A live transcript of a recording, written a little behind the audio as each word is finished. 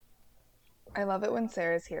I love it when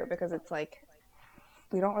Sarah's here because it's like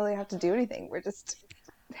we don't really have to do anything. We're just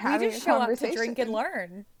We having a just show up to conversation. drink and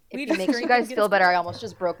learn. If We it just makes you drink and guys get feel better, I smart. almost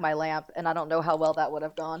just broke my lamp, and I don't know how well that would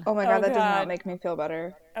have gone. Oh my god, Oh that does not God. make me feel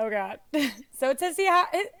better. Oh God. So it says yeah.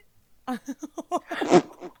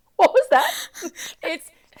 What was that? It's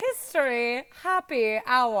history happy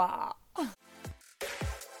hour.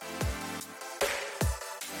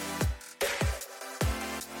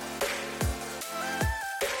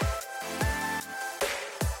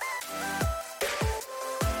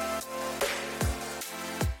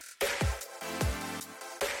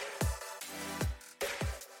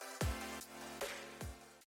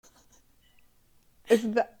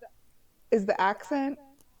 Is the accent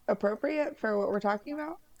appropriate for what we're talking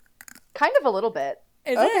about? Kind of a little bit.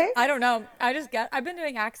 Is Okay. it? I don't know. I've been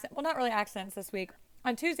doing accent. Well, not really accents this week.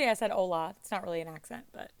 On Tuesday, I said hola. It's not really an accent,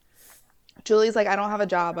 but Julie's like, I don't have a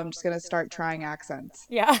job. I'm just gonna start trying accents.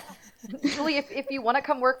 yeah. Julie, if you want to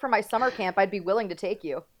come work for my summer camp, I'd be willing to take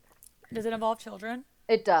you. Does it involve children?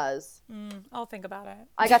 It does. I'll think about it.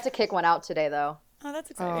 I got to kick one out today, though. Oh, that's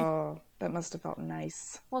exciting. Oh, that must have felt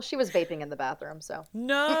nice. Well, she was vaping in the bathroom, so.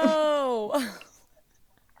 No.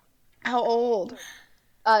 How old?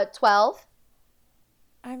 12.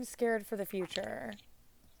 I'm scared for the future.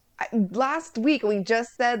 Last week we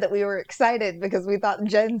just said that we were excited because we thought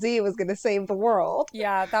Gen Z was gonna save the world.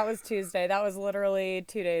 Yeah, that was Tuesday. That was literally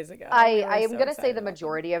 2 days ago. I am going to say the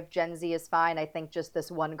majority of Gen Z is fine. I think just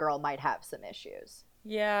this one girl might have some issues.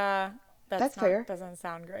 Yeah, That's fair. Doesn't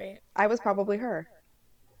sound great. I was probably her.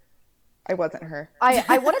 I wasn't her.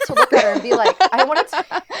 I wanted to look at her and be like, I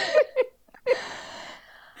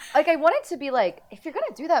wanted to be like, if you're gonna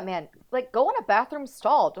do that, man, like go in a bathroom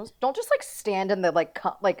stall. Don't just like stand in the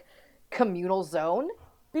like communal zone.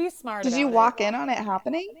 Be smart. Did you about walk it. in on it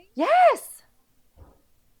happening? Yes.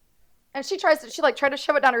 And she tried to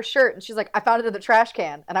shove it down her shirt, and she's like, I found it in the trash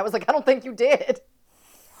can, and I was like, I don't think you did.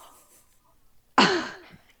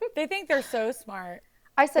 They think they're so smart.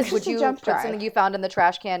 I said, It's would just a you jump put drive. something you found in the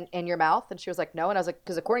trash can in your mouth? And she was like, no. And I was like,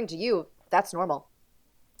 because according to you, that's normal.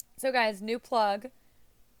 So, guys, new plug.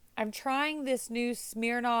 I'm trying this new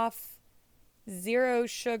Smirnoff zero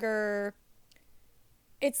sugar.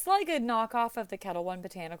 It's like a knockoff of the Kettle One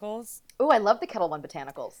Botanicals. Oh, I love the Kettle One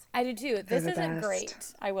Botanicals. I do too. This the isn't best. great,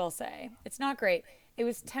 I will say. It's not great. It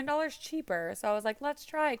was $10 cheaper, so I was like, let's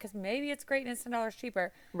try it because maybe it's great and it's $10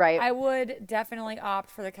 cheaper. Right. I would definitely opt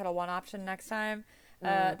for the Kettle One option next time.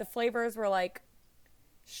 The flavors were like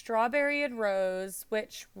strawberry and rose,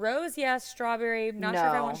 which rose, yes, strawberry. Not sure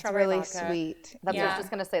if I No, want it's strawberry Really vodka. sweet. That's what I Yeah. was just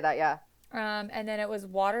gonna say that. Yeah. And then it was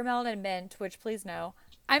watermelon and mint, which please no.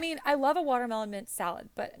 I mean, I love a watermelon mint salad,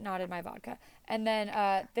 but not in my vodka. And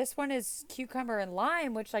then this one is cucumber and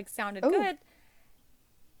lime, which like sounded good.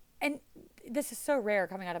 And this is so rare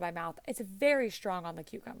coming out of my mouth. It's very strong on the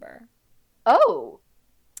cucumber. Oh.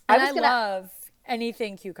 And was gonna. love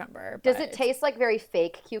anything cucumber. Does but it taste like very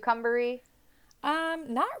fake cucumbery?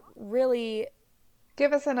 not really.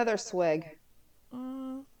 Give us another swig.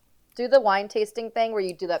 Do the wine tasting thing where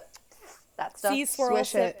you do that stuff. Sea swirl Swish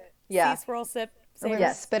sip. it. Yeah. Sea swirl sip. We're gonna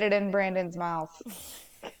Yes. spit it in Brandon's mouth.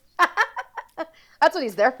 That's what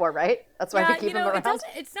he's there for, right? That's why we keep him it around. doesn't.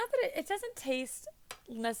 It's not that it doesn't taste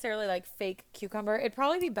necessarily like fake cucumber. It'd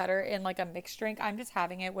probably be better in like a mixed drink. I'm just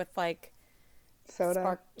having it with like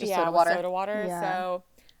Soda. Just yeah, soda with water? soda water. Yeah. So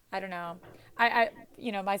I don't know.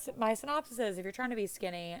 My synopsis is if you're trying to be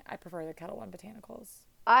skinny, I prefer the Kettle One Botanicals.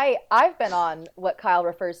 I've been on what Kyle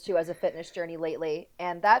refers to as a fitness journey lately,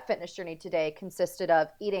 and that fitness journey today consisted of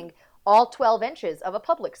eating all 12 inches of a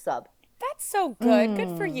Publix sub. That's so good.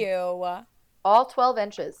 Good for you. All 12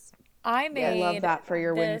 inches. I made. I love that for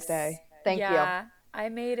your this- Wednesday. Thank you. Yeah, I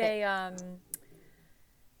made a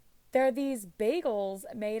There are these bagels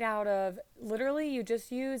made out of literally you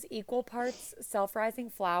just use equal parts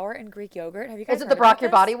self-rising flour and Greek yogurt. Have you guys Is it heard the Brock about Your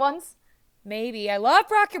this? Body ones? Maybe. I love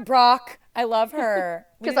Brock. I love her.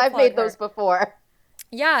 We Because need to I've plug made her. those before.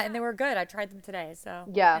 Yeah, and they were good. I tried them today. So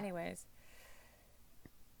Yeah. Anyways.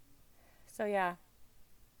 So yeah.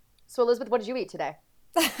 So Elizabeth, what did you eat today?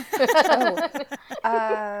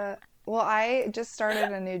 Well, I just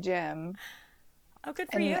started a new gym. Oh, good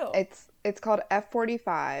for And you. it's called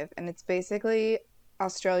F45, and it's basically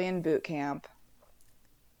Australian boot camp.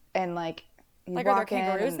 And like you Like, are there walk in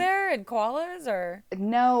kangaroos and- there and koalas or?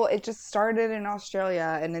 No, it just started in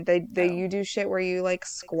Australia, and you do shit where you like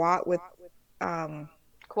squat with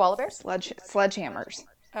Koala bears? sledgehammers.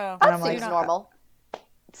 Oh, That I'm seems like, normal.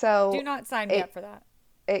 So do not sign me up for that.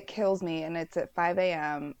 it kills me, and it's at 5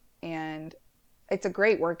 a.m. and it's a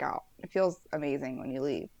great workout. It feels amazing when you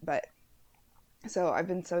leave, but so I've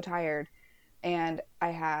been so tired, and I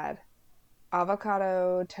had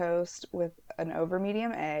avocado toast with an over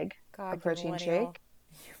medium egg, a God, you protein millennial. shake.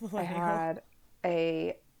 You I millennial. had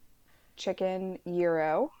a chicken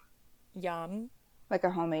gyro, Yum. like a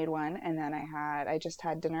homemade one, and then I just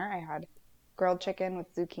had dinner. I had grilled chicken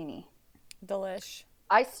with zucchini. Delish.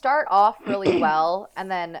 I start off really well,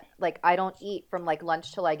 and then like I don't eat from like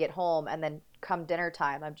lunch till I get home, and then come dinner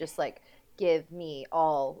time, I'm just like, give me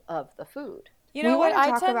all of the food. You We know what? want to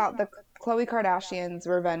I talk tend. about the Khloe Kardashian's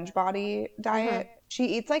revenge body Hmm. diet. She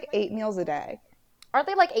eats like 8 meals a day. Aren't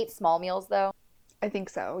they like 8 small meals though? I think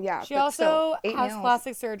so, yeah, She but still, also eight has meals.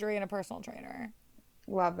 plastic surgery and a personal trainer.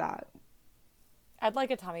 Love that. I'd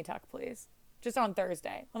like a tummy tuck, please. Just on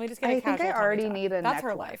Thursday. Let me just get a I think casual I tummy already tuck. need a That's neck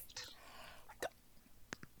her life. lift.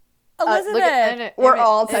 Look at Elizabeth. We're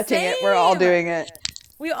all touching Same. it. We're all doing it.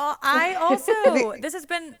 We all. I also. This has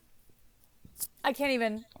been. I can't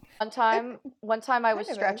even. One time I was Kind of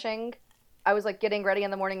is. stretching. I was like getting ready in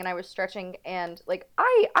the morning and I was stretching and like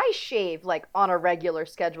I shave like on a regular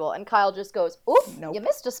schedule and Kyle just goes, "Oop, Nope. you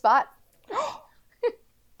missed a spot."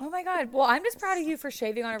 Oh my god. Well, I'm just proud of you for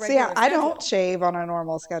shaving on a So regular yeah, I schedule. don't shave on a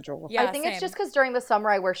normal schedule. Yeah, I think same. it's just because during the summer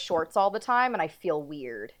I wear shorts all the time and I feel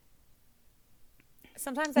weird.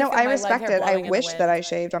 Sometimes No, feel I my leg respect hair it. I blowing in the wish that wind. I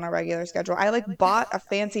shaved on a regular schedule. I like bought a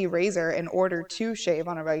fancy razor in order to shave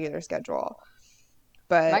on a regular schedule.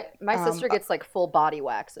 My But my sister gets like full body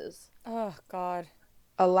waxes. Oh god.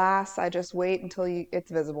 alas, I just wait until it's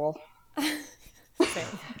visible.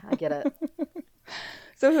 Same. I get it.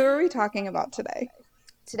 So who are we talking about today? Or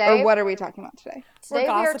Today, what are we talking about today? We're we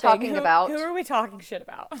are gossiping. talking about Who are we talking shit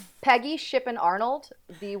about? Peggy Shippen Arnold,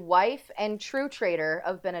 the wife and true traitor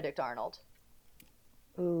of Benedict Arnold.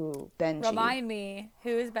 Ooh, Benji. Remind me, who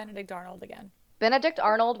is Benedict Arnold again? Benedict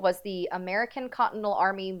Arnold was the American Continental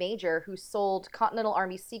Army major who sold Continental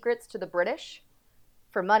Army secrets to the British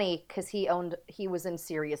for money because he was in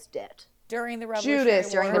serious debt During the Revolutionary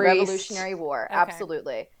Judas War. during the Priest. Revolutionary War. Okay.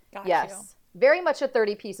 Absolutely. Got Yes. you. Very much a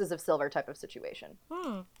 30 pieces of silver type of situation.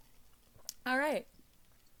 All right.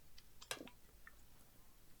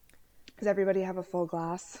 Does everybody have a full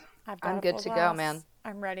glass? I've got I'm a good full to go, glass. man.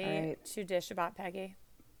 I'm ready All right. to dish about Peggy.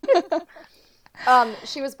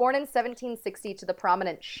 She was born in 1760 to the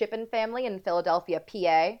prominent Shippen family in Philadelphia,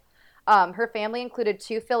 PA. Her family included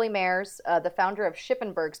 2 filly mares, the founder of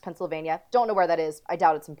Shippenburg's, Pennsylvania. Don't know where that is. I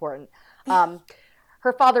doubt it's important.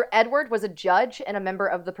 Her father, Edward, was a judge and a member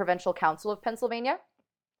of the Provincial Council of Pennsylvania.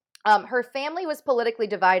 Her family was politically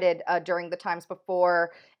divided during the times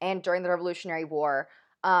before and during the Revolutionary War.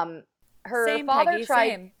 Her Same, father Peggy, tried.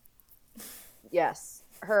 same. Yes,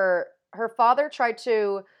 her father tried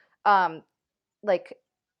to like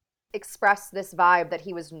express this vibe that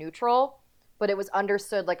he was neutral, but it was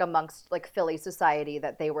understood like amongst like Philly society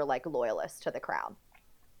that they were like loyalists to the crown.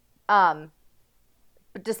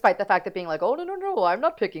 But despite the fact that being like, oh no, I'm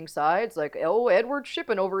not picking sides. Like, oh, Edward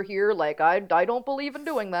Shippen over here. Like, I don't believe in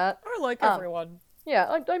doing that. I like everyone.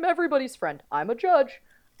 Yeah, I'm everybody's friend. I'm a judge.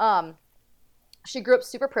 She grew up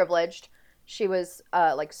super privileged. She was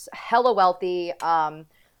like hella wealthy.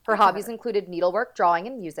 Her hobbies included needlework, drawing,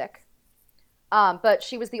 and music. But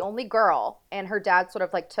she was the only girl, and her dad sort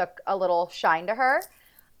of like took a little shine to her.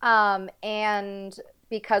 And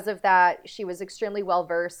because of that, she was extremely well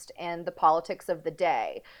versed in the politics of the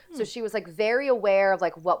day. So she was like very aware of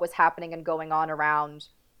like what was happening and going on around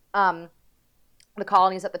the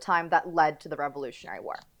colonies at the time that led to the Revolutionary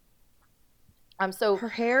War. So Her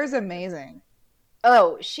hair is amazing.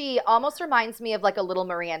 oh, she almost reminds me of like a little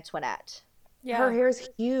Marie Antoinette. Yeah. Her hair is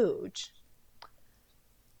huge.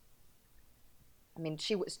 I mean,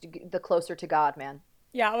 she was the closer to God, man.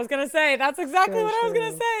 Yeah, I was going to say, that's exactly So what I was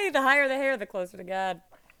going to true. say. The higher the hair, the closer to God.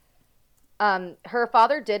 Her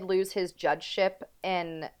father did lose his judgeship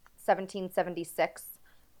in 1776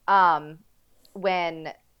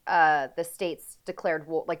 when the states declared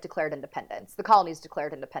war, like declared independence. The colonies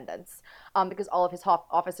declared independence because all of his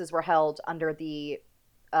offices were held under the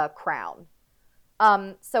crown.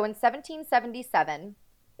 So in 1777,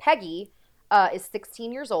 Peggy is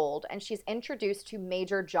 16 years old, and she's introduced to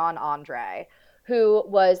Major John Andre, who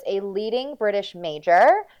was a leading British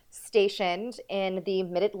major stationed in the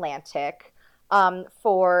mid-Atlantic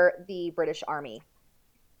for the British Army.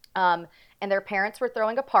 And their parents were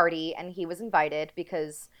throwing a party, and he was invited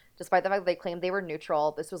because despite the fact that they claimed they were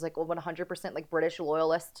neutral, this was like a 100% like British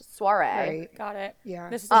loyalist soiree. Right. Got it. Yeah.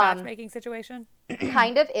 This is a matchmaking situation.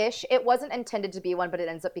 Kind of ish. It wasn't intended to be one, but it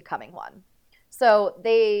ends up becoming one. So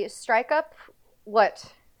they strike up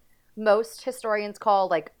what most historians call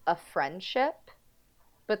like a friendship,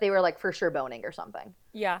 but they were like for sure boning or something.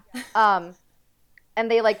 Yeah. And And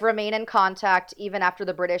they like remain in contact even after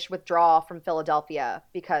the British withdraw from Philadelphia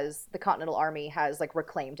because the Continental Army has like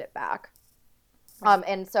reclaimed it back.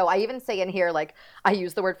 And so I even say in here, like, I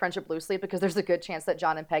use the word friendship loosely because there's a good chance that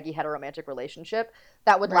John and Peggy had a romantic relationship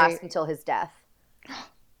that would last Right. until his death.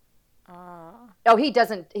 Ah, Oh, he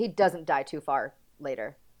doesn't die too far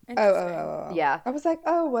later. interesting. Yeah. I was like,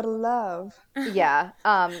 oh, what a love. Yeah.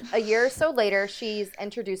 A year or so later, she's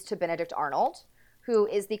introduced to Benedict Arnold, who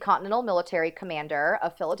is the Continental Military Commander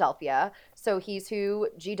of Philadelphia. So he's who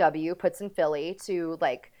GW puts in Philly to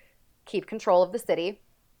like keep control of the city.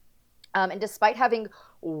 And despite having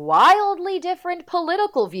wildly different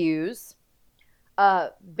political views, Benny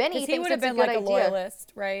Because he thinks would have it's a been good like a idea.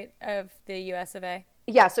 loyalist, right, of the U.S. of A.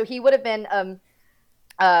 Yeah, so he would have been.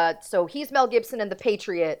 So he's Mel Gibson in The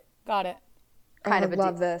Patriot, Got it. kind I of a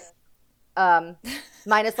love this.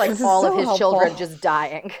 minus like This is all of so his helpful. children just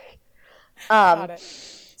dying. Got it.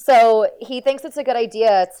 So he thinks it's a good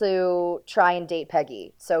idea to try and date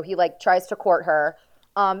Peggy. So he like tries to court her.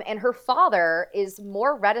 And her father is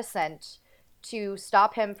more reticent to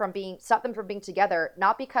stop them from being together,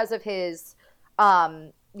 not because of his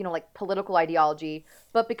like political ideology,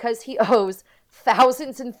 but because he owes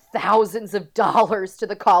thousands and thousands of dollars to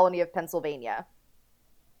the colony of Pennsylvania.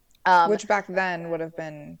 Which back then would have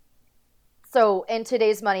been. So in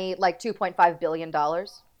today's money, like $2.5 billion.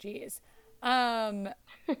 Jeez.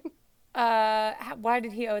 Why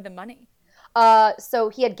did he owe the money? So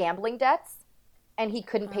he had gambling debts and he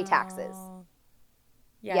couldn't pay taxes. Oh,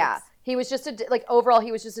 Yeah. yikes. He was just overall,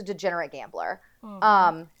 he was just a degenerate gambler.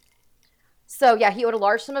 So yeah, he owed a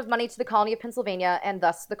large sum of money to the colony of Pennsylvania and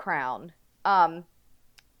thus the crown. But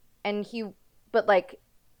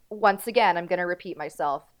once again, I'm going to repeat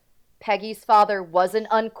myself. Peggy's father wasn't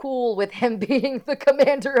uncool with him being the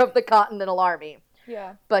commander of the Continental Army,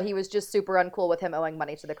 Yeah. but he was just super uncool with him owing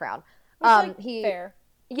money to the crown. Fair.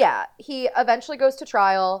 Yeah, he eventually goes to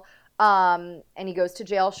trial, and he goes to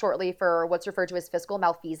jail shortly for what's referred to as fiscal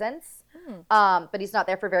malfeasance. But he's not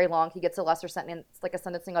there for very long. He gets a lesser sentence, like a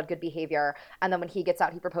sentencing on good behavior. And then when he gets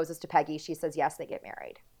out, he proposes to Peggy. She says yes, they get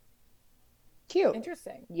married. Cute.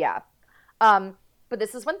 Interesting. Yeah. But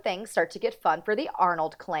this is when things start to get fun for the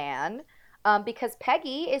Arnold clan, because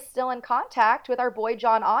Peggy is still in contact with our boy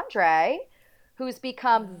John Andre, who's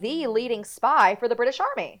become the leading spy for the British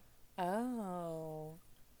Army. Oh.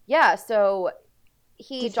 Yeah, so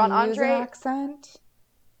Did John he use an Andre, accent?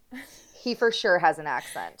 he for sure has an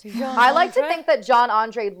accent. John I like to Andre? think that John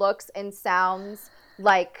Andre looks and sounds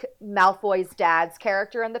like Malfoy's dad's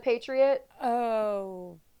character in The Patriot,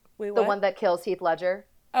 Oh. Wait, the what? one that kills Heath Ledger.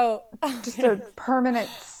 Oh. Just a permanent.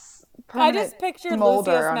 I just pictured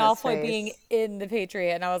molder Lucius on his Malfoy face. being in The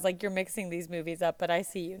Patriot, and I was like, you're mixing these movies up, but I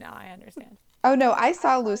see you now. I understand. Oh no, I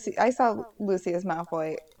saw Lucius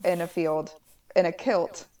Malfoy in a field in a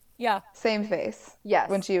kilt. Yeah. Same face. Yes.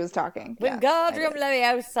 When she was talking. Yes, I Wingardium did.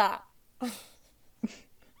 Leviosa.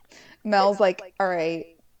 Mel's like, all right,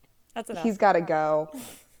 That's enough. he's got to go.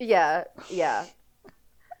 Yeah, yeah.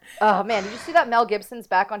 Oh man, did you see that Mel Gibson's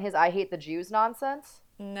back on his "I hate the Jews" nonsense?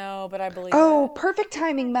 No, but I believe Oh, it. perfect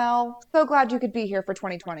timing, Mel. So glad you could be here for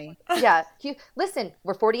 2020. Yeah. Listen,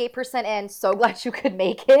 we're 48% in. So glad you could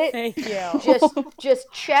make it. Thank you.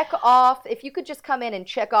 Just check off. If you could just come in and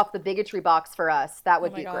check off the bigotry box for us, that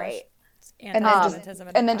would Oh my be gosh. great. It's And then just anti-Semitism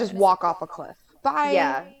and then just communism. walk off a cliff. Bye.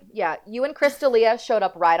 Yeah, yeah. You and Crystalia showed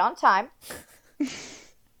up right on time.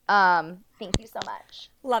 Thank you so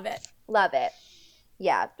much. Love it. Love it.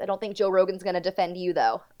 Yeah, I don't think Joe Rogan's gonna defend you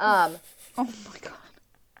though. Oh my god.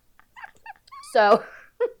 So,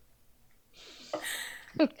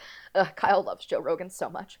 Kyle loves Joe Rogan so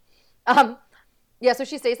much. Yeah, so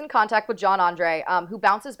she stays in contact with John Andre, who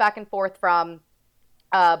bounces back and forth from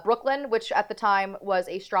Brooklyn, which at the time was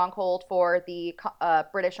a stronghold for the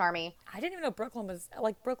British Army. I didn't even know Brooklyn was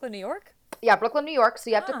like Brooklyn, New York. Yeah, Brooklyn, New York. So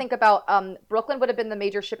you have to think about Brooklyn would have been the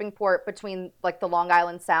major shipping port between like the Long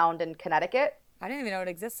Island Sound and Connecticut. I didn't even know it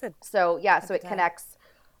existed. So yeah, so it connects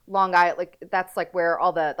Long Island. Like that's like where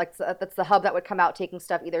all the that's the hub that would come out taking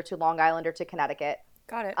stuff either to Long Island or to Connecticut.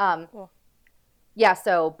 Got it. Cool. Yeah,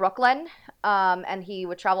 so Brooklyn, and he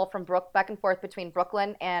would travel from back and forth between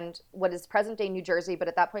Brooklyn and what is present-day New Jersey, but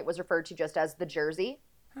at that point was referred to just as the Jersey.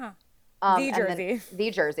 Huh. And The then- Jersey. The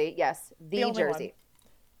Jersey, yes. The only Jersey.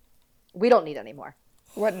 We don't need any more.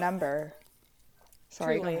 What number?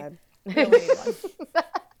 Sorry, Truly. go ahead. The only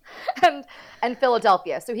one. And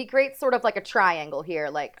Philadelphia. So he creates sort of like a triangle here,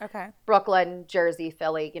 like Okay. Brooklyn, Jersey,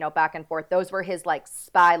 Philly, back and forth. Those were his like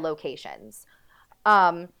spy locations.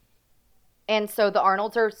 And so the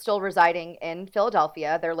Arnolds are still residing in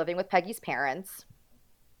Philadelphia. They're living with Peggy's parents.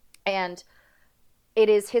 And it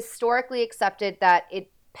is historically accepted that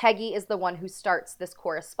Peggy is the one who starts this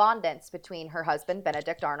correspondence between her husband,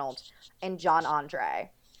 Benedict Arnold, and John Andre.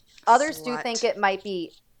 Others do think it might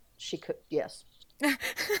be yes.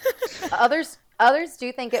 Others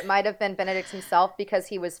do think it might have been Benedict himself because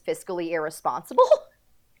he was fiscally irresponsible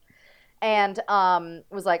and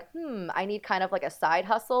was like, I need kind of like a side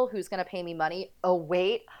hustle. Who's going to pay me money? Oh,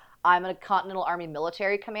 wait, I'm a Continental Army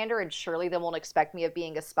military commander, and surely they won't expect me of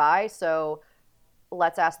being a spy, so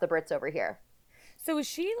let's ask the Brits over here. So is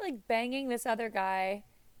she like banging this other guy,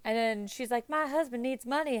 and then she's like, my husband needs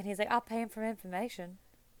money, and he's like, I'll pay him for information.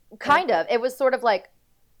 Kind of. It was sort of like,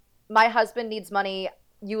 my husband needs money,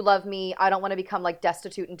 you love me, I don't want to become like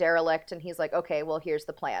destitute and derelict. And he's like, okay, well, here's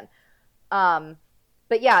the plan.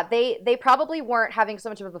 But yeah, they probably weren't having so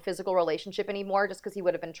much of a physical relationship anymore just because he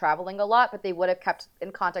would have been traveling a lot, but they would have kept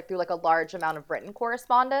in contact through like a large amount of written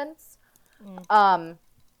correspondence.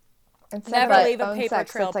 Never leave a paper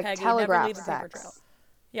trail, it's like Peggy. telegraph Never leave a paper sex. trail.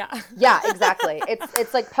 Yeah. Yeah, exactly.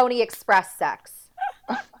 It's like Pony Express sex.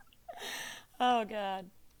 Oh, God.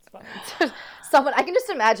 It's funny. Someone, I can just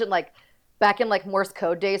imagine like back in like Morse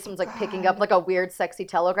code days, someone's like picking up like a weird sexy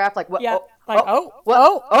telegraph, like what? Yeah. My.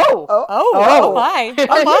 You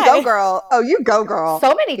go, girl. Oh, you go, girl.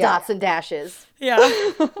 So many dots and dashes. Yeah.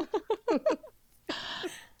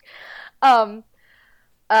 So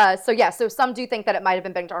some do think that it might have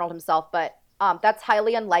been Benedict Arnold himself, but that's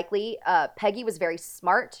highly unlikely. Peggy was very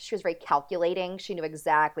smart. She was very calculating. She knew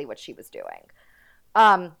exactly what she was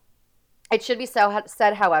doing. It should be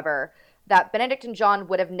said, however, that Benedict and John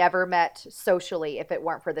would have never met socially if it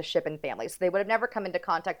weren't for the Shippen family. So they would have never come into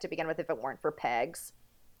contact to begin with if it weren't for Pegs.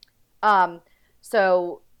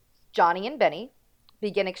 So Johnny and Benny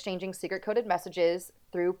begin exchanging secret coded messages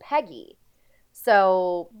through Peggy.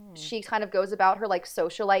 So she kind of goes about her like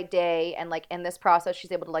socialite day, and like in this process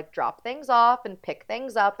she's able to like drop things off and pick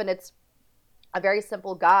things up, and it's a very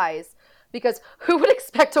simple guise, because who would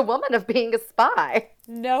expect a woman of being a spy?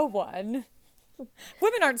 No one.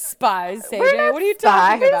 Women aren't spies, We're AJ. not What are you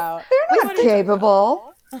spies. talking about? They're not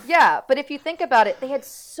capable. Yeah, but if you think about it, they had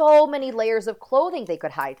so many layers of clothing they could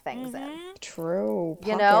hide things in. True.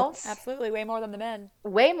 You know? Pockets. Absolutely. Way more than the men.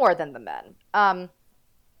 Way more than the men.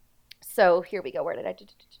 So here we go. Where did I do?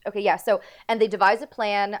 Okay, yeah. So, and they devise a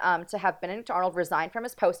plan to have Benedict Arnold resign from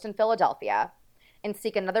his post in Philadelphia and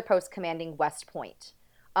seek another post commanding West Point.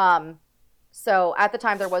 So at the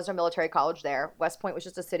time, there was no military college there. West Point was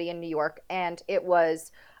just a city in New York, and it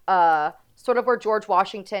was sort of where George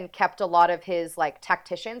Washington kept a lot of his like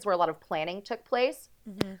tacticians, where a lot of planning took place.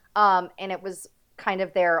 And it was kind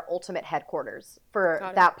of their ultimate headquarters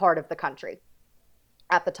for that part of the country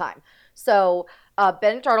at the time. So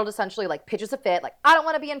Benedict Arnold essentially like pitches a fit, like, I don't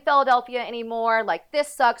want to be in Philadelphia anymore. Like, this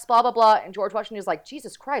sucks, blah, blah, blah. And George Washington is like,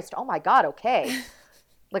 Jesus Christ, oh my God, okay.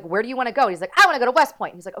 Like, where do you want to go? And he's like, I want to go to West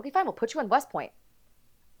Point. And he's like, okay, fine, we'll put you in West Point.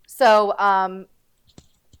 So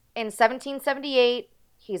in 1778,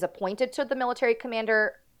 he's appointed to the military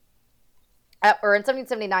commander, or in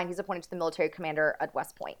 1779, he's appointed to the military commander at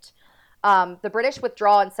West Point. The British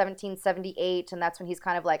withdraw in 1778, and that's when he's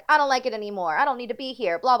kind of like, I don't like it anymore. I don't need to be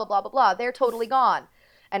here, blah, blah, blah, blah, blah. They're totally gone.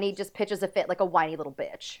 And he just pitches a fit like a whiny little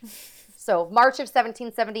bitch. So March of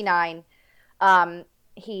 1779,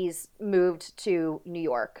 he's moved to New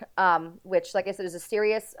York, which, like I said, is a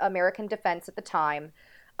serious American defense at the time.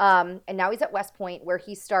 And now he's at West Point, where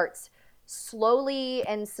he starts slowly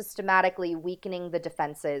and systematically weakening the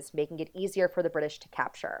defenses, making it easier for the British to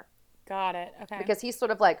capture. Got it. Okay. Because he's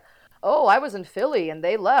sort of like, oh, I was in Philly and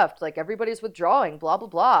they left. Like, everybody's withdrawing, blah, blah,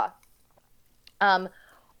 blah.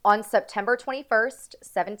 On September 21st,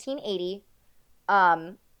 1780,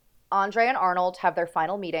 Andre and Arnold have their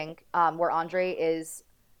final meeting, where Andre is,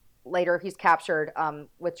 later he's captured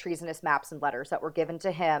with treasonous maps and letters that were given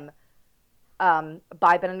to him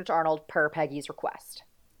by Benedict Arnold per Peggy's request.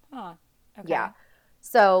 Huh. Okay. Yeah.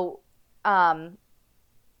 So Benedict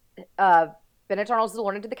Arnold is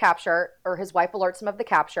alerted to the capture, or his wife alerts him of the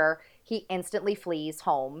capture. He instantly flees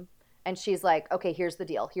home, and she's like, okay, here's the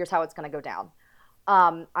deal. Here's how it's going to go down.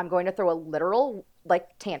 I'm going to throw a literal, like,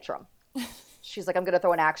 tantrum. She's like, I'm going to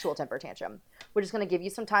throw an actual temper tantrum. We're just going to give you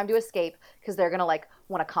some time to escape, because they're going to, like,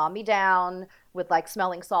 want to calm me down with, like,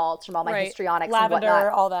 smelling salts from all my histrionics and whatnot.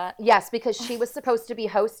 Lavender, all that. Yes, because she was supposed to be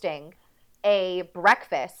hosting a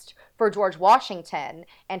breakfast for George Washington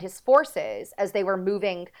and his forces as they were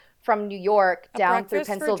moving from New York down through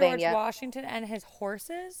Pennsylvania. For George Washington and his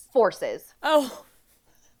horses? Forces. Oh.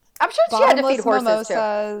 I'm sure she had to feed Bottomless horses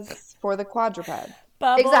mimosas for the quadruped.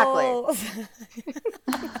 Bubbles. Exactly.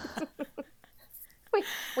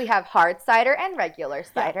 We have hard cider and regular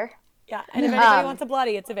cider. Yeah. And if anybody wants a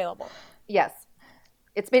bloody, it's available. Yes.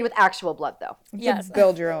 It's made with actual blood, though. Yes.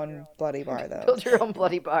 Build your own bloody bar, though. Build your own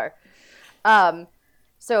bloody bar.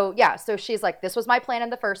 So she's like, this was my plan in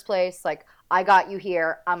the first place. Like, I got you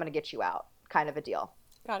here. I'm going to get you out, kind of a deal.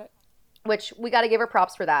 Got it. Which we got to give her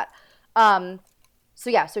props for that.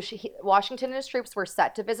 Washington and his troops were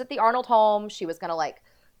set to visit the Arnold home. She was going to like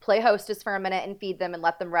play hostess for a minute and feed them and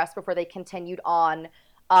let them rest before they continued on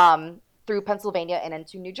through Pennsylvania and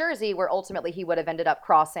into New Jersey, where ultimately he would have ended up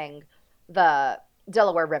crossing the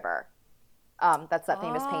Delaware River. That's that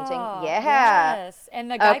famous painting. Yeah. Yes.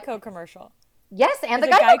 And the Geico commercial. Yes, and Is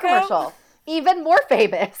the it Geico Geico? commercial. Even more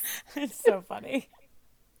famous. It's so funny.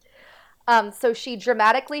 So she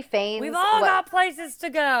dramatically feigns. We've all got places to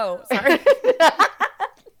go. Sorry.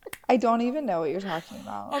 I don't even know what you're talking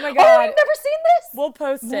about. Oh my Oh, God. you've never seen this? We'll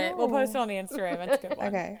post it. We'll No. post it on the Instagram. It's a good one.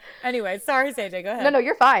 Okay. Anyway, sorry, CJ. Go ahead. No,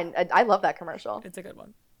 you're fine. I love that commercial. It's a good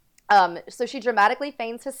one. So she dramatically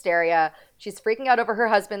feigns hysteria. She's freaking out over her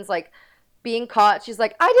husband's like being caught. She's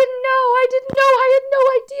like, I didn't know, I had no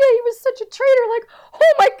idea he was such a traitor. Like,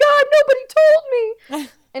 oh my God, nobody told me.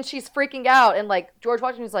 And she's freaking out. And like George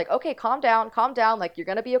Washington's like, okay, calm down. Like, you're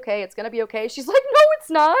gonna be okay. It's gonna be okay. She's like, no, it's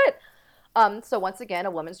not. So once again,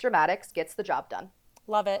 a woman's dramatics gets the job done.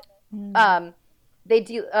 Love it. The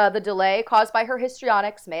delay caused by her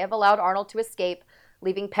histrionics may have allowed Arnold to escape,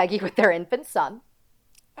 leaving Peggy with their infant son.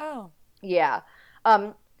 Oh. Yeah.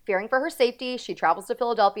 Fearing for her safety, she travels to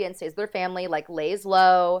Philadelphia and stays with her family, like lays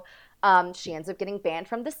low. She ends up getting banned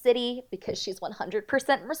from the city because she's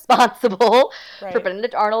 100% responsible for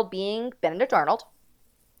Benedict Arnold being Benedict Arnold.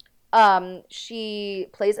 She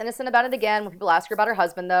plays innocent about it again when people ask her about her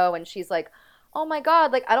husband, though, and she's like, oh my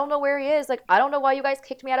God, like, I don't know where he is. Like, I don't know why you guys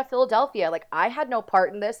kicked me out of Philadelphia. Like, I had no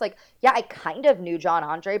part in this. Like, yeah, I kind of knew John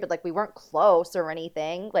Andre, but like, we weren't close or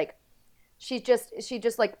anything. Like, she just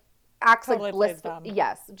like acts Totally like plays dumb.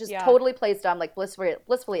 Yes, just totally plays dumb, like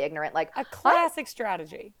blissfully ignorant. Like A classic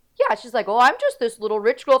strategy. yeah, she's like, oh, I'm just this little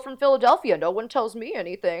rich girl from Philadelphia. No one tells me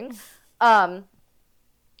anything. But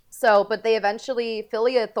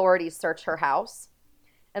Philly authorities search her house,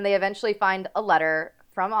 and they eventually find a letter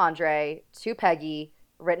from Andre to Peggy,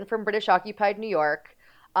 written from British-occupied New York.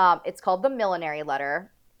 It's called the Millinery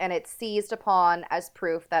Letter, and it's seized upon as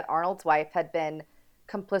proof that Arnold's wife had been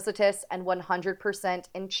complicitous and 100%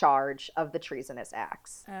 in charge of the treasonous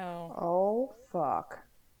acts. Oh. Oh, fuck.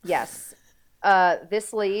 Yes.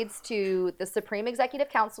 This leads to the Supreme Executive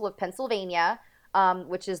Council of Pennsylvania,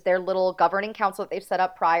 which is their little governing council that they've set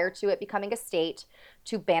up prior to it becoming a state,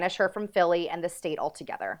 to banish her from Philly and the state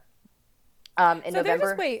altogether. In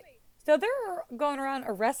November. So they're going around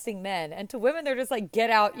arresting men, and to women they're just like, get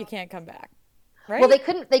out, you can't come back. Right? Well,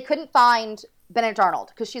 they couldn't find Benedict Arnold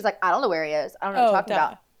because she's like, I don't know where he is. I don't know what you're talking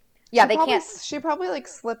about. Yeah, She probably like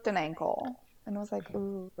slipped an ankle and was like,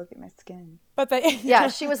 "Ooh, look at my skin." But they. Yeah,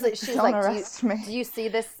 she's Don't like, arrest me. do you see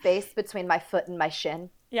this space between my foot and my shin?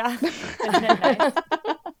 Yeah. Isn't it nice?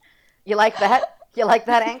 You like that? You like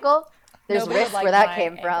that ankle? There's Nobody would risks like where that my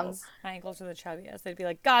came ankles. My ankles are the chubbiest. They'd be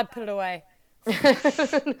like, God, put it away.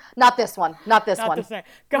 from. Not this one. Not this Not one. this thing.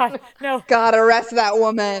 God, no. God, arrest that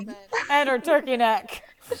woman. And her turkey neck.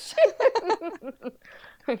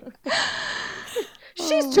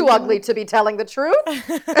 She's too ugly to be telling the truth.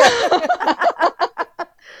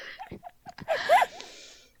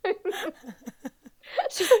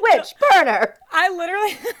 She's a witch. Burn her. I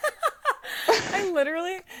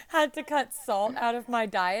literally had to cut salt out of my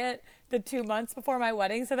diet the 2 months before my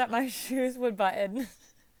wedding so that my shoes would button.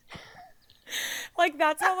 Like,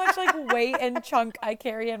 that's how much like weight and chunk I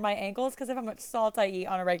carry in my ankles because of how much salt I eat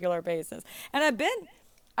on a regular basis. And I've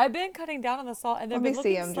been cutting down on the salt, and they've Let been me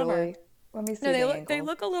looking see him, slimmer. Julie. Let me see. No, the they ankles.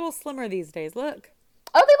 look a little slimmer these days. Look,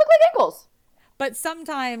 Oh, they look like ankles. but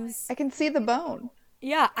sometimes, I can see the bone.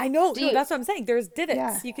 yeah, I know. Do No, you- that's what I'm saying. There's divots.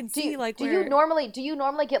 Yeah. You can Do see you, like do where. you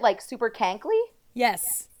normally get like super cankly?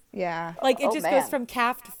 Yes, Yeah. like it Oh, just man. goes from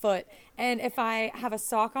calf to foot. And if I have a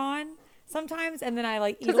sock on sometimes, and then I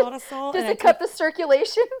like eat a lot of salt, Does and it cut the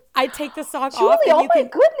circulation? I take the sock Julie, off, and oh you my can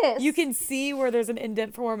goodness. you can see where there's an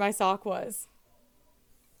indent from where my sock was.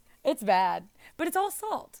 It's bad, but it's all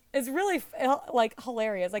salt. It's really like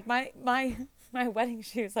hilarious. Like my wedding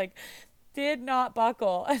shoes like did not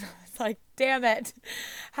buckle, and I was like, damn it,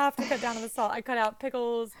 have to cut down on the salt. I cut out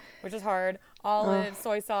pickles, which is hard, olives,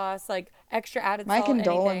 soy sauce, like extra added My salt. Anything.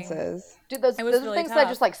 condolences. Dude, those It was are really things that I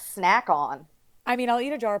tough. just like snack on. I mean, I'll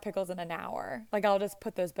eat a jar of pickles in an hour. Like, I'll just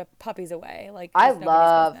put those puppies away. Like, I it's nobody's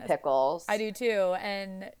love business. pickles. I do too.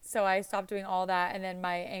 And so I stopped doing all that. And then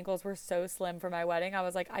my ankles were so slim for my wedding. I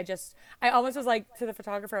was like, I almost was like, to the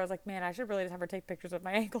photographer, I was like, man, I should really just have her take pictures of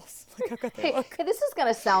my ankles. Like, how good they Hey, look. hey, this is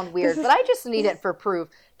going to sound weird, but I just need it for proof.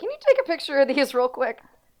 Can you take a picture of these real quick?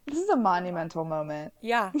 This is a monumental moment.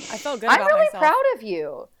 Yeah, I felt good I'm about really myself. proud of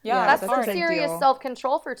you. Yeah, That's that's some a big serious deal.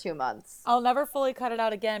 self-control for 2 months. I'll never fully cut it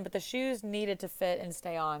out again, but the shoes needed to fit and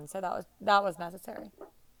stay on. So that was necessary.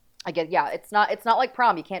 I get, yeah, it's not like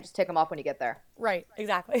prom. You can't just take them off when you get there. Right,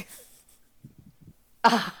 exactly.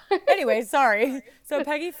 Anyway, sorry. So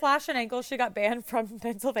Peggy flashed an ankle. She got banned from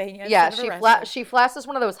Pennsylvania. Yeah, instead of arrested. she flashes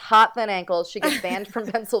one of those hot thin ankles. She gets banned from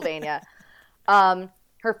Pennsylvania.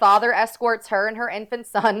 Her father escorts her and her infant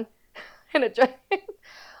son in a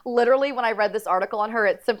literally when I read this article on her,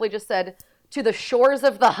 it simply just said to the shores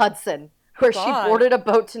of the Hudson, where she boarded a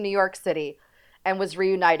boat to New York City and was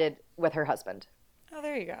reunited with her husband. Oh,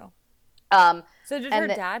 there you go. So did her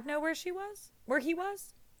dad know where she was? Where he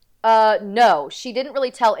was? No, she didn't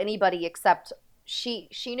really tell anybody except she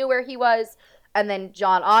knew where he was, and then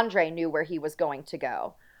John Andre knew where he was going to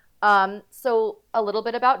go. So a little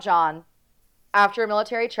bit about John. After a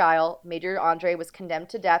military trial, Major Andre was condemned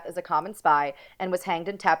to death as a common spy and was hanged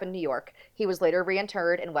in Tappan, New York. He was later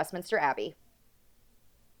reinterred in Westminster Abbey.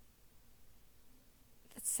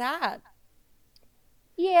 That's sad.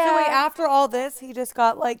 Yeah. So wait, after all this, he just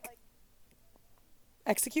got like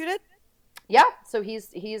executed? Yeah, so he's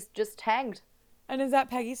just hanged. And is that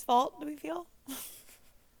Peggy's fault, do we feel?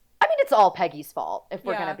 I mean, it's all Peggy's fault, if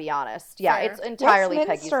we're Yeah. going to be honest. Yeah, Fair. it's entirely Peggy's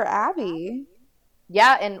Westminster fault. Abbey.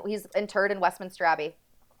 Yeah, and he's interred in Westminster Abbey.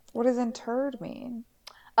 What does interred mean?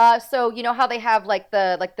 So you know how they have like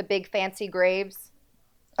the big fancy graves?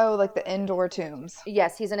 Oh, like the indoor tombs.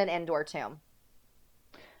 Yes, he's in an indoor tomb.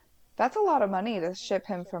 That's a lot of money to ship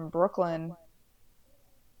him from Brooklyn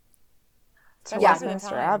to Especially for the Westminster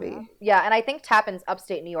time. Abbey. Yeah, and I think Tappan's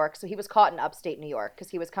upstate New York, so he was caught in upstate New York because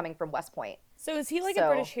he was coming from West Point. So is he like So-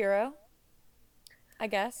 a British hero? I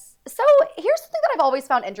guess. So here's something that I've always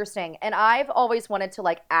found interesting, and I've always wanted to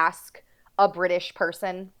like ask a British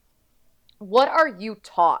person, what are you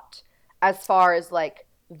taught as far as like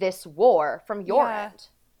this war from your Yeah. end?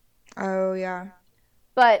 Oh, yeah.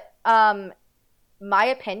 But my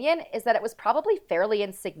opinion is that it was probably fairly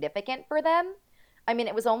insignificant for them. I mean,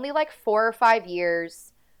 it was only like 4 or 5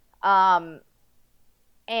 years, and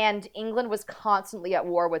England was constantly at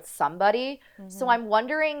war with somebody. So I'm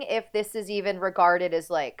wondering if this is even regarded as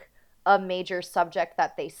like a major subject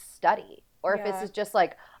that they study, or if this Yeah. is just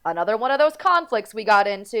like another one of those conflicts we got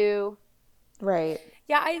into. Right.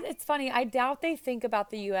 Yeah, it's funny. I doubt they think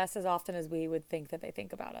about the U.S. as often as we would think that they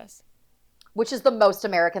think about us. Which is the most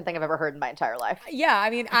American thing I've ever heard in my entire life. Yeah, I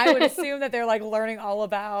mean, I would assume that they're like learning all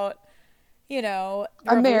about, you know,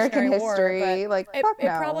 the American Revolutionary War, history, but like, it, fuck it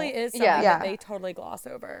no. probably is something Yeah. that they totally gloss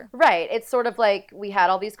over. Right. It's sort of like we had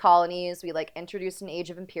all these colonies. We like introduced an age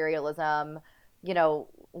of imperialism. You know,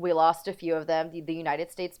 we lost a few of them, the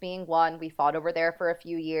United States being one. We fought over there for a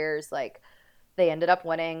few years. Like, they ended up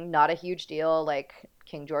winning. Not a huge deal. Like,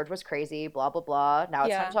 King George was crazy, blah, blah, blah. Now it's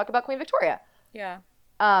Yeah. time to talk about Queen Victoria. Yeah.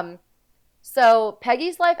 So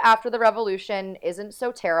Peggy's life after the Revolution isn't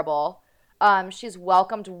so terrible. She's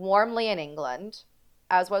welcomed warmly in England,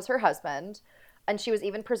 as was her husband, and she was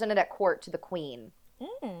even presented at court to the Queen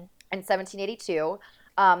in 1782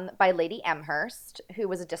 by Lady Amherst, who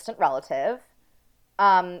was a distant relative.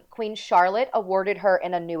 Queen Charlotte awarded her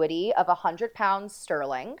an annuity of £100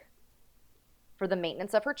 sterling for the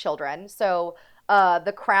maintenance of her children. So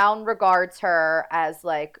the crown regards her as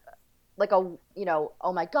like a, you know,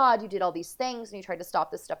 oh my God, you did all these things and you tried to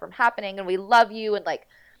stop this stuff from happening and we love you, and like,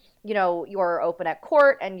 you know, you're open at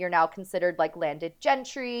court and you're now considered like landed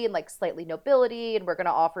gentry and like slightly nobility, and we're going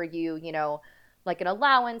to offer you, you know, like an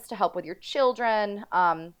allowance to help with your children.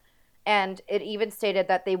 And it even stated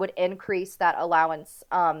that they would increase that allowance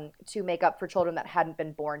to make up for children that hadn't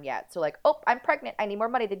been born yet. So like, oh, I'm pregnant, I need more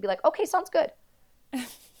money. They'd be like, okay, sounds good.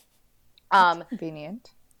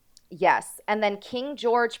 Convenient. Yes. And then King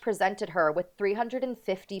George presented her with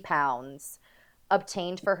 £350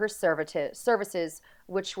 obtained for her services,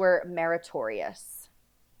 which were meritorious.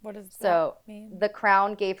 What does So that mean? the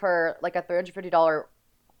crown gave her like a $350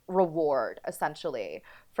 reward, essentially,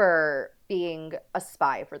 for being a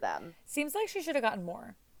spy for them. Seems like she should have gotten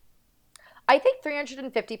more. I think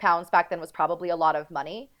 £350 back then was probably a lot of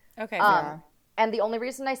money. Okay. Yeah. And the only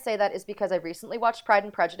reason I say that is because I recently watched Pride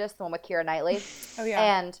and Prejudice, the one with Keira Knightley. Oh,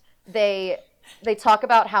 yeah. And they talk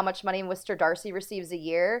about how much money Mr. Darcy receives a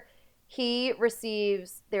year.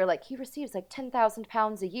 they're like, he receives like 10,000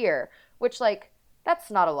 pounds a year, which like,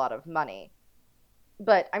 that's not a lot of money.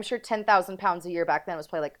 But I'm sure 10,000 pounds a year back then was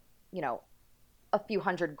probably like, you know, a few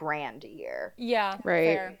 $100,000 a year. Yeah,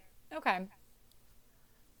 Right. fair. Okay.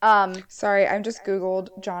 Sorry, I just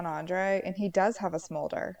Googled John Andre, and he does have a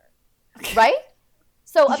smolder. Right?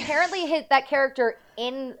 So apparently that character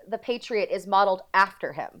in The Patriot is modeled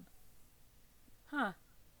after him. Huh.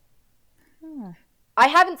 I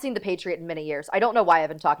haven't seen The Patriot in many years. I don't know why I've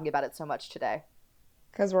been talking about it so much today.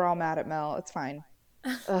 Because we're all mad at Mel. It's fine.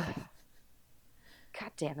 Ugh.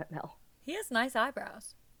 God damn it, Mel. He has nice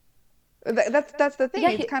eyebrows. That's the thing. Yeah,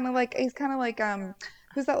 He's kind of like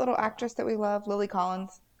who's that little actress that we love, Lily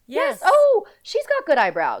Collins? Yes. Oh, she's got good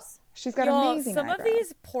eyebrows. She's got Y'all, amazing some eyebrows. of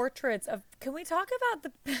these portraits of, can we talk about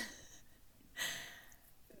the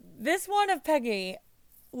this one of Peggy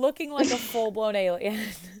looking like a full-blown alien?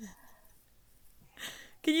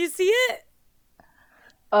 Can you see it?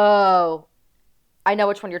 Oh, I know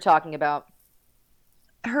which one you're talking about.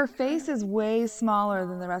 Her face is way smaller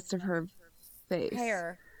than the rest of her face.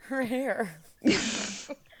 Her hair.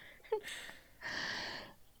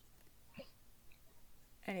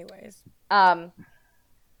 Anyways.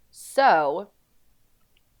 So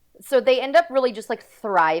they end up really just like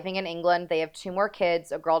thriving in England. They have 2 more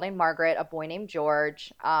kids, a girl named Margaret, a boy named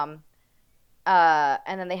George. And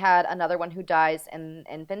then they had another one who dies in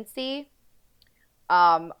infancy.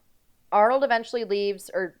 Arnold eventually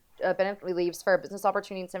leaves, or Benedict leaves for a business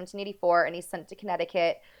opportunity in 1784, and he's sent to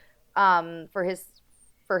Connecticut for his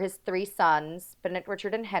 3 sons, Benedict,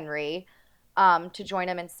 Richard, and Henry, to join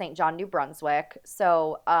him in St. John, New Brunswick.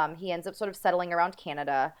 So he ends up sort of settling around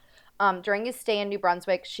Canada. During his stay in New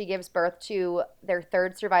Brunswick, she gives birth to their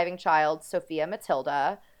 3rd surviving child, Sophia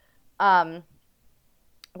Matilda,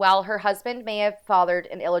 while her husband may have fathered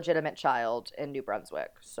an illegitimate child in New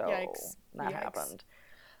Brunswick. So Yikes. that Yikes.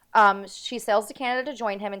 happened. She sails to Canada to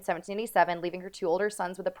join him in 1787, leaving her 2 older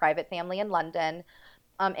sons with a private family in London.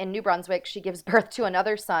 In New Brunswick, she gives birth to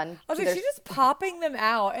another son. Oh, so she's just popping them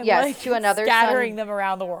out and Yes, like to another scattering son, them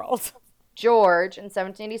around the world. George, in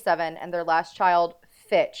 1787, and their last child,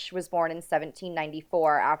 Fitch, was born in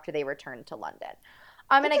 1794 after they returned to London.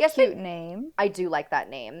 And That's I guess a cute name. I do like that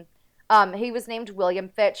name. He was named William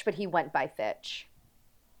Fitch, but he went by Fitch.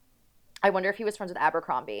 I wonder if he was friends with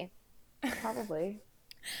Abercrombie. Probably.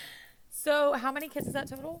 So how many kids is that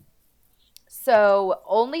total? So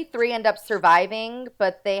only 3 end up surviving,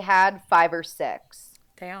 but they had 5 or 6.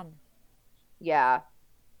 Damn. Yeah.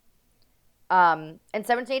 In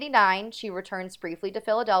 1789, she returns briefly to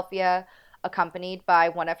Philadelphia, accompanied by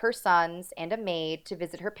one of her sons and a maid to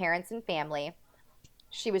visit her parents and family.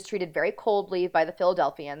 She was treated very coldly by the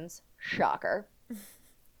Philadelphians. Shocker.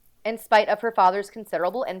 In spite of her father's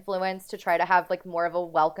considerable influence to try to have like more of a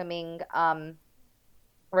welcoming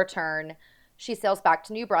return, she sails back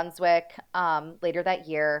to New Brunswick later that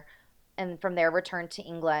year, and from there returned to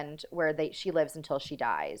England, where she lives until she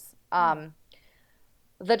dies.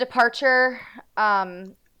 The departure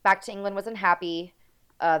back to England wasn't happy.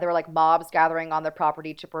 There were like mobs gathering on their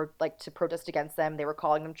property to protest against them. They were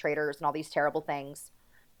calling them traitors and all these terrible things.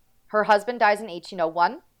 Her husband dies in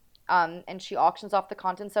 1801, and she auctions off the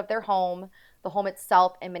contents of their home, the home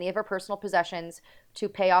itself, and many of her personal possessions to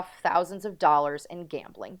pay off thousands of dollars in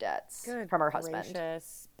gambling debts from her husband.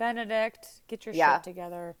 Gracious. Benedict, get your Yeah. shit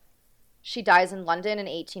together. She dies in London in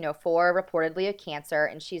 1804, reportedly of cancer,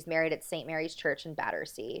 and she's married at St. Mary's Church in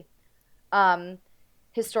Battersea.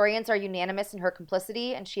 Historians are unanimous in her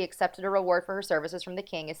complicity, and she accepted a reward for her services from the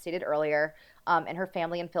king, as stated earlier, and her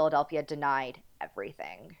family in Philadelphia denied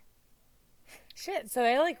everything. Shit, so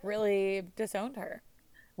they like really disowned her.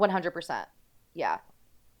 100%. Yeah.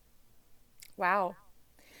 Wow.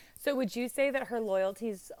 So would you say that her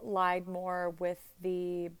loyalties lied more with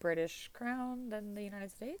the British crown than the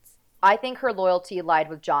United States? I think her loyalty lied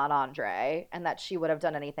with John Andre, and that she would have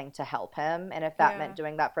done anything to help him. And if that meant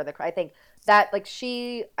doing that for the, I think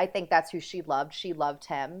that's who she loved. She loved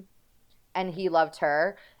him, and he loved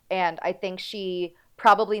her. And I think she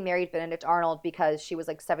probably married Benedict Arnold because she was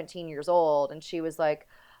like 17 years old, and she was like,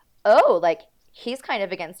 oh, like he's kind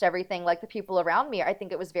of against everything like the people around me. I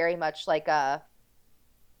think it was very much like a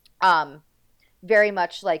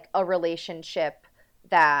relationship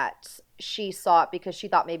that she sought because she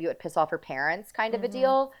thought maybe it would piss off her parents, kind of a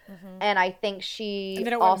deal. And I think she And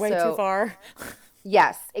then it went way too far.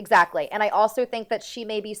 Yes, exactly. And I also think that she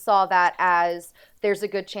maybe saw that as there's a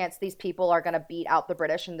good chance these people are going to beat out the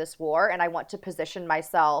British in this war, and I want to position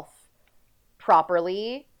myself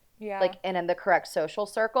properly, like, and in the correct social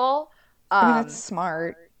circle. I mean, that's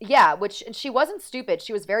smart. Yeah, and she wasn't stupid.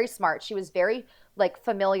 She was very smart. She was very like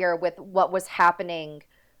familiar with what was happening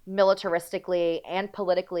militaristically and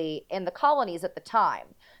politically in the colonies at the time.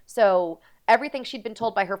 So everything she'd been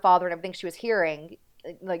told by her father and everything she was hearing,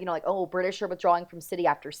 like, like, oh, British are withdrawing from city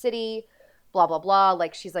after city, blah blah blah,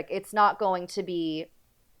 like she's like, it's not going to be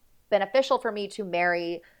beneficial for me to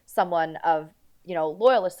marry someone of,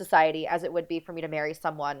 loyalist society as it would be for me to marry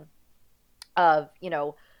someone of,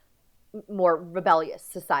 more rebellious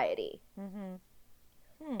society.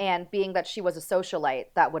 Mm-hmm. And being that she was a socialite,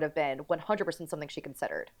 that would have been 100% something she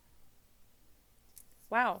considered.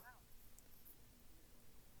 Wow.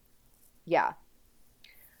 Yeah.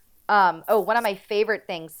 One of my favorite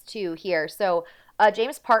things too here. So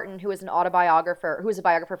James Parton, who is a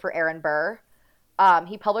biographer for Aaron Burr,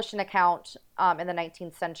 he published an account in the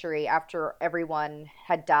 19th century after everyone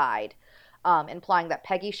had died, implying that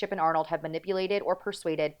Peggy Shippen Arnold had manipulated or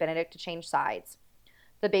persuaded Benedict to change sides.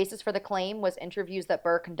 The basis for the claim was interviews that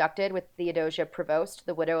Burr conducted with Theodosia Prevost,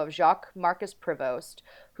 the widow of Jacques Marcus Prevost,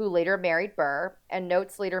 who later married Burr, and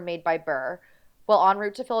notes later made by Burr. While en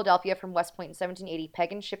route to Philadelphia from West Point in 1780,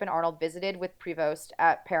 Peggy Shippen Arnold visited with Prevost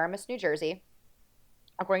at Paramus, New Jersey.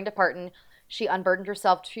 According to Parton, she unburdened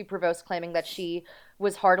herself to Prevost, claiming that she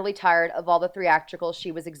was heartily tired of all the theatricals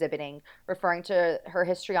she was exhibiting, referring to her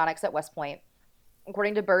histrionics at West Point.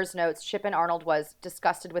 According to Burr's notes, Shippen Arnold was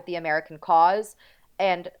disgusted with the American cause,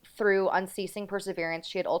 and through unceasing perseverance,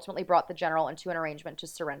 she had ultimately brought the general into an arrangement to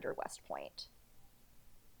surrender West Point.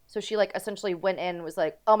 So she, like, essentially went in and was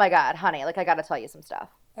like, oh my God, honey, like, I gotta tell you some stuff.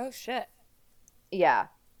 Oh, shit. Yeah.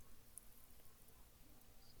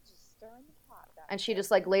 And she just,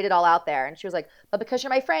 like, laid it all out there. And she was like, but because you're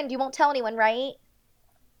my friend, you won't tell anyone, right?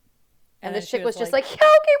 And this chick was just like, yeah,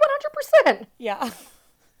 okay, 100%. Yeah.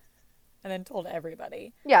 And then told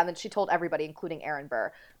everybody. Yeah, and then she told everybody, including Aaron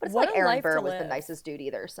Burr. But it's What like a Aaron life Burr to was the live. nicest dude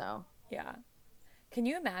either, so. Yeah. Can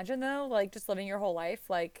you imagine, though, like, just living your whole life,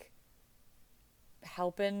 like,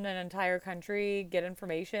 helping an entire country get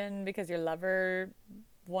information because your lover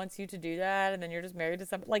wants you to do that, and then you're just married to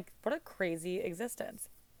someone? Like, what a crazy existence.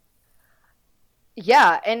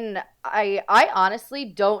 Yeah, and I honestly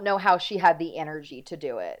don't know how she had the energy to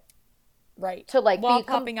do it. Right. To, like, While be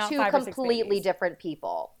popping out two 5 or 6 completely babies. different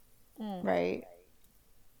people. Right.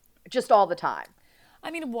 Just all the time. I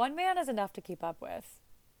mean, one man is enough to keep up with,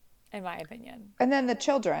 in my opinion. And then the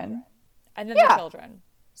children. And then Yeah. the children.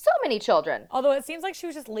 So many children. Although it seems like she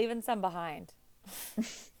was just leaving some behind.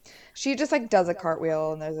 She just like does a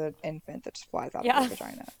cartwheel and there's an infant that just flies out of her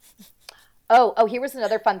vagina. Oh, here was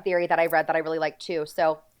another fun theory that I read that I really liked too.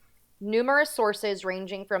 So, numerous sources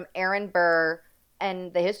ranging from Aaron Burr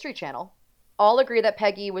and the History Channel all agree that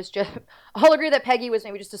Peggy was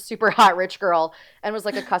maybe just a super hot rich girl and was,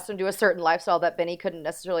 like, accustomed to a certain lifestyle that Benny couldn't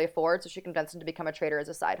necessarily afford, so she convinced him to become a traitor as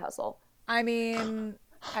a side hustle. I mean,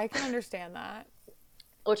 I can understand that.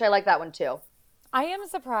 Which I like that one too. I am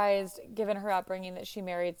surprised, given her upbringing, that she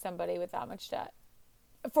married somebody with that much debt.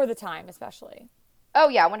 For the time, especially. Oh,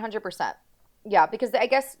 yeah, 100%. Yeah, because I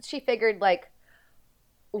guess she figured, like,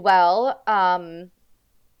 well,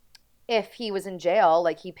 if he was in jail,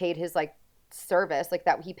 like, he paid his, like, service, like,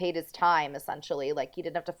 that he paid his time, essentially. Like, he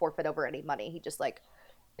didn't have to forfeit over any money. He just, like,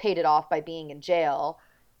 paid it off by being in jail.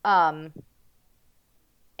 And,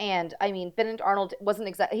 I mean, Benedict Arnold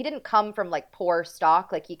wasn't he didn't come from, like, poor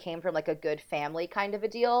stock. Like, he came from, like, a good family kind of a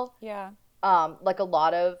deal. Yeah. Like a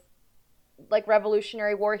lot of, like,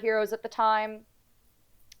 Revolutionary War heroes at the time.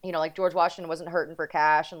 You know, like, George Washington wasn't hurting for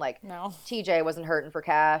cash, and, like, No. TJ wasn't hurting for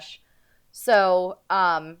cash. So,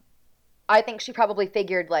 I think she probably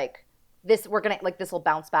figured, like, this will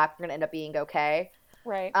bounce back. We're gonna end up being okay.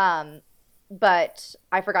 Right. But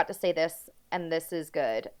I forgot to say this, and this is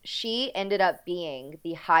good. She ended up being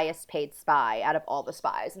the highest paid spy out of all the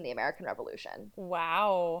spies in the American Revolution.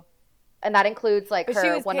 Wow. And that includes, like, But her she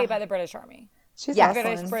was paid by the British Army. She's Yes,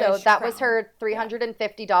 excellent. so that was her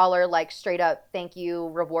 $350 like straight up thank you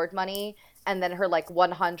reward money, and then her like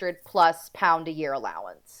 100+ pound a year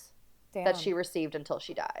allowance that she received until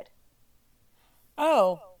she died.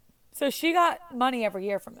 Oh, so she got money every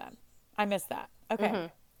year from them. I missed that. Okay. Mm-hmm.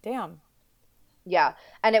 Damn. Yeah,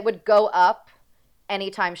 and it would go up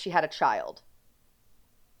anytime she had a child.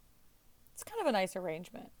 It's kind of a nice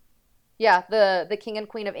arrangement. Yeah, the king and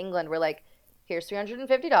queen of England were like, here's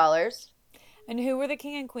 $350. And who were the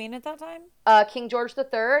king and queen at that time? King George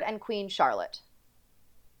III and Queen Charlotte.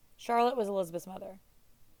 Charlotte was Elizabeth's mother.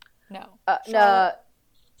 No. No.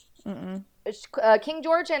 King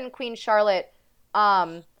George and Queen Charlotte,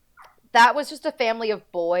 that was just a family of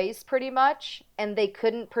boys pretty much, and they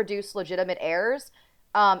couldn't produce legitimate heirs.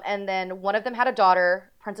 And then one of them had a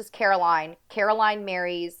daughter, Princess Caroline. Caroline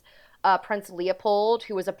marries Prince Leopold,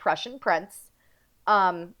 who was a Prussian prince.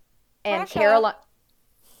 And Prussia.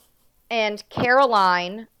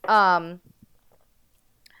 Caroline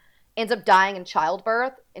ends up dying in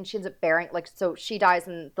childbirth, and she ends up bearing, like, so she dies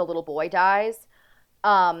and the little boy dies.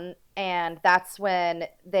 And that's when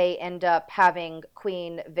they end up having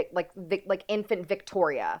like infant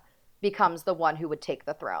Victoria becomes the one who would take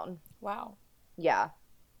the throne. Wow. Yeah.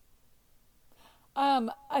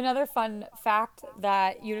 Another fun fact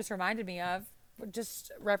that you just reminded me of,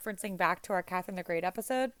 just referencing back to our Catherine the Great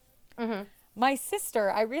episode. Mm-hmm. My sister,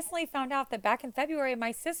 I recently found out that back in February,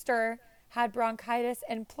 my sister had bronchitis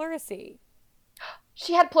and pleurisy.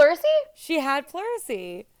 She had pleurisy? She had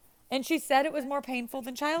pleurisy, and she said it was more painful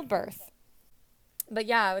than childbirth. But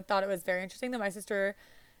yeah, I thought it was very interesting that my sister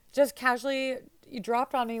just casually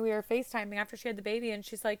dropped on me. We were FaceTiming after she had the baby, and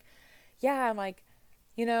she's like, yeah, I'm like,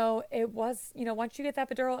 it was, once you get that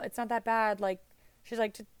epidural, it's not that bad. Like, she's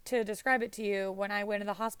like, to describe it to you, when I went in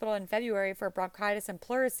the hospital in February for bronchitis and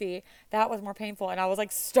pleurisy, that was more painful. And I was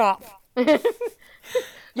like, stop.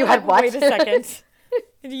 You had what? Wait a second.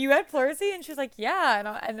 You had pleurisy? And she's like,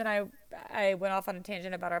 yeah. And then I went off on a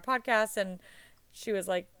tangent about our podcast, and she was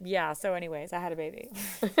like, yeah, so anyways, I had a baby.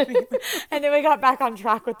 And then we got back on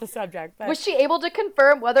track with the subject. But... Was she able to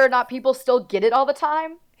confirm whether or not people still get it all the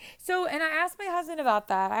time? So, and I asked my husband about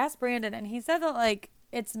that. I asked Brandon, and he said that, like,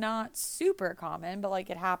 it's not super common, but, like,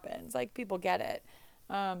 it happens. Like, people get it.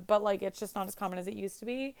 But, like, it's just not as common as it used to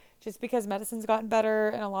be, just because medicine's gotten better,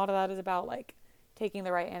 and a lot of that is about, like, taking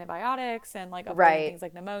the right antibiotics and, like, avoiding things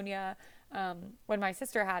like pneumonia. When my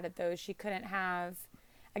sister had it, though, she couldn't have...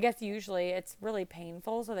 I guess usually it's really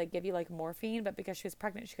painful, so they give you like morphine, but because she was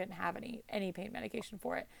pregnant, she couldn't have any pain medication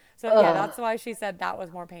for it. So yeah, that's why she said that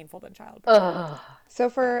was more painful than childbirth. So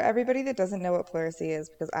for everybody that doesn't know what pleurisy is,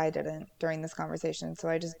 because I didn't during this conversation, so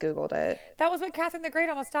I just Googled it. That was what Catherine the Great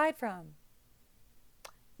almost died from.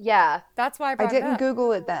 Yeah. That's why I brought didn't it up.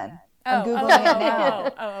 Google it then. I'm Googling it now.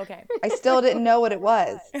 Oh, okay. I still didn't know what it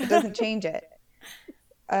was. It doesn't change it.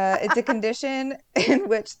 It's a condition in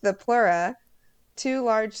which the pleura, two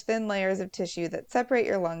large thin layers of tissue that separate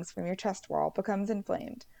your lungs from your chest wall, becomes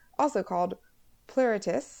inflamed. Also called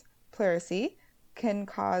pleuritis, pleurisy, can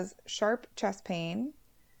cause sharp chest pain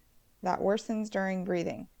that worsens during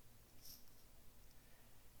breathing.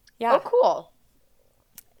 Yeah. Oh, cool.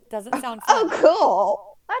 Doesn't sound fun. Oh,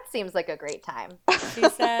 cool. That seems like a great time.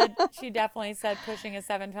 She definitely said pushing a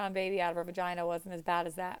 7-pound baby out of her vagina wasn't as bad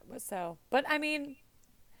as that was. So, but I mean,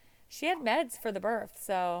 she had meds for the birth,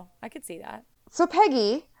 so I could see that. So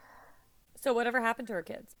Peggy. So whatever happened to her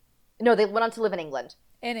kids? No, they went on to live in England.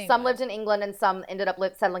 Some lived in England, and some ended up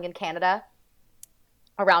settling in Canada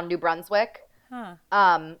around New Brunswick. Huh.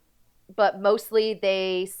 But mostly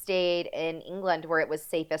they stayed in England where it was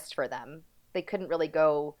safest for them. They couldn't really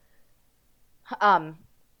go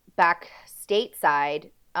back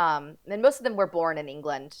stateside. And most of them were born in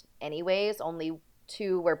England anyways. Only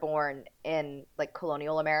 2 were born in like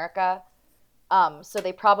colonial America. So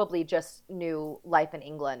they probably just knew life in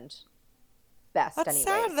England best. That's anyways.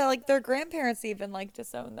 sad that like their grandparents even like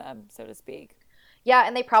disowned them, so to speak. Yeah,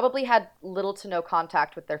 and they probably had little to no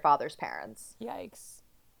contact with their father's parents. Yikes.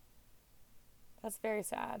 That's very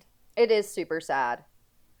sad. It is super sad.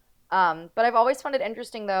 But I've always found it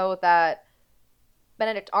interesting though that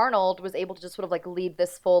Benedict Arnold was able to just sort of like lead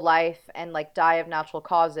this full life and like die of natural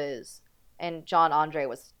causes, and John Andre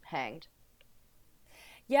was hanged.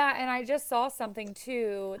 Yeah, and I just saw something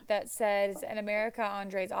too that says in America,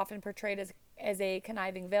 Andre is often portrayed as a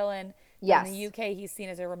conniving villain. Yes. In the UK, he's seen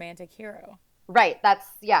as a romantic hero. Right. That's,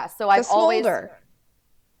 yeah. So I've always.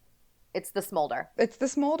 It's the smolder. It's the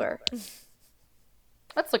smolder.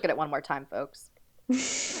 Let's look at it one more time, folks.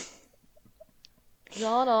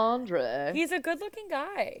 John Andre. He's a good-looking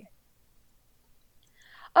guy.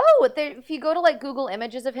 Oh, if you go to like Google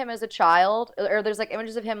images of him as a child, or there's like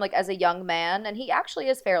images of him like as a young man, and he actually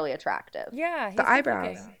is fairly attractive. Yeah, he's the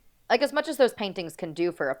eyebrows. Like as much as those paintings can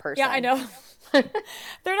do for a person. Yeah, I know.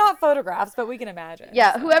 They're not photographs, but we can imagine.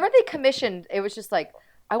 Yeah, whoever they commissioned, it was just like,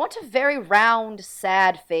 I want a very round,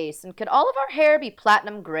 sad face, and could all of our hair be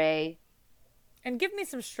platinum gray? And give me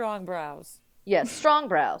some strong brows. Yes, strong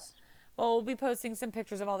brows. Well, we'll be posting some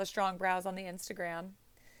pictures of all the strong brows on the Instagram.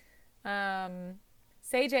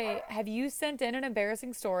 Say, have you sent in an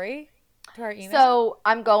embarrassing story to our email? So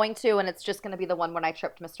I'm going to, and it's just going to be the one when I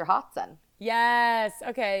tripped Mr. Hodson. Yes.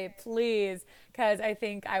 Okay, please. Because I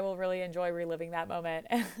think I will really enjoy reliving that moment.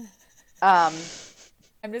 I'm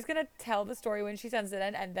just going to tell the story when she sends it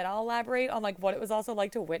in, and then I'll elaborate on like what it was also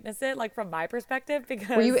like to witness it, like from my perspective.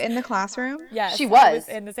 Because were you in the classroom? Yes. She was. I was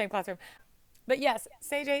in the same classroom. But yes,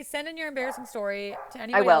 CJ, send in your embarrassing story to I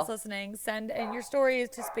anybody will. else listening. Send in your stories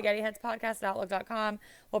to spaghettiheadspodcast@outlook.com.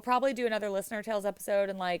 We'll probably do another listener tales episode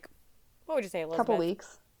in like, what would you say, Couple Elizabeth?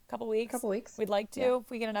 weeks. Couple weeks. Couple weeks. We'd like to Yeah. if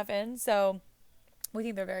we get enough in. So we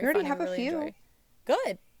think they're very We already funny. have We a really few. enjoy.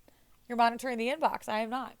 Good. You're monitoring the inbox. I am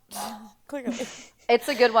not. Clearly. It's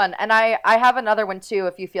a good one. And I have another one too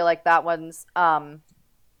if you feel like that one's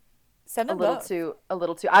Send a them little both. too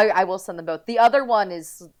I will send them both. The other one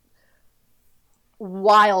is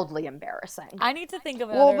wildly embarrassing. I need to think of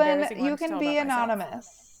Well, another then embarrassing you one to can tell be about myself.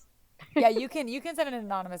 anonymous. Yeah, you can send it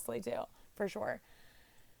anonymously too, for sure.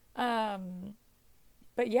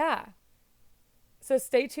 But yeah. So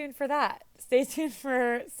stay tuned for that. Stay tuned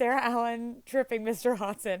for Sara Allen tripping Mr.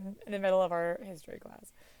 Hodson in the middle of our history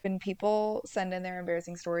class. When people send in their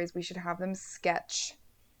embarrassing stories, we should have them sketch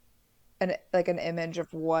an image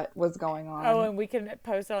of what was going on. Oh, and we can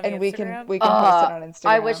post it on and Instagram. we can post it on Instagram.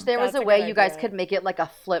 I wish there was That's a a way good you guys idea. could make it like a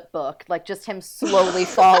flip book, like just him slowly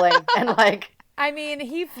falling and like I mean,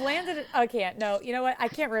 he landed it. I can't. No, you know what? I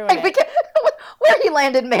can't ruin like, it. where he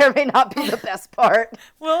landed may or may not be the best part.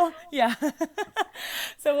 Well, yeah.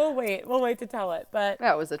 So we'll wait. We'll wait to tell it. But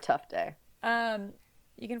That was a tough day.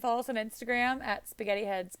 you can follow us on Instagram at Spaghetti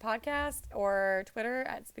Heads Podcast or Twitter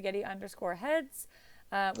at Spaghetti_heads.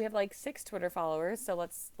 We have like 6 Twitter followers, so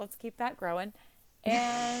let's keep that growing.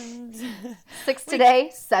 And 6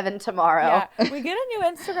 today, 7 tomorrow. yeah, we get a new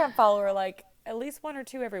Instagram follower like at least 1 or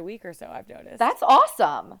 2 every week or so. I've noticed. That's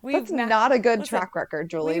awesome. That's not a good listen, track record,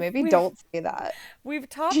 Julie. Maybe we've- don't say that. We've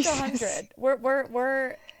topped Jesus. 100.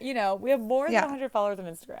 We're we have more than Yeah. 100 followers on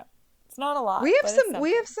Instagram. It's not a lot. We have but it's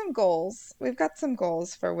some some goals. We've got some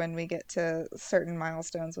goals for when we get to certain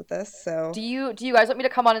milestones with this. So Do you guys want me to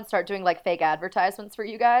come on and start doing like fake advertisements for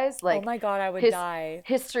you guys? Like oh my god, I would die.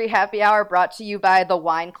 History Happy Hour brought to you by the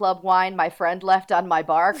Wine Club wine my friend left on my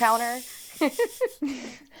bar counter.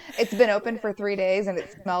 it's been open for 3 days and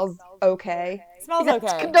it smells okay. It smells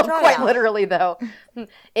okay. No, Try it quite out. literally though.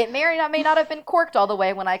 It may or may not have been corked all the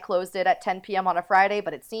way when I closed it at 10 p.m. on a Friday,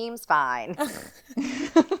 but it seems fine.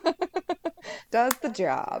 Does the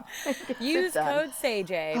job. Use done. code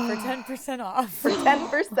SAJ for 10% off. For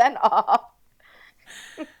 10% off.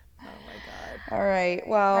 Oh my god. All right.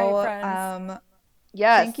 Well, All right, friends.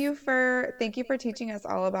 Yes. thank you for teaching us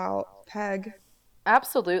all about Peg.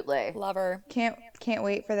 Absolutely. Love her. Can't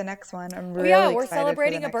wait for the next one. I'm Oh really yeah, excited we're for the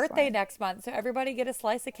celebrating a next birthday one. next month, so everybody get a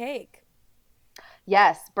slice of cake.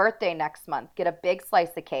 Yes, birthday next month. Get a big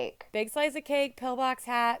slice of cake. Big slice of cake, pillbox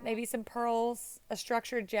hat, maybe some pearls, a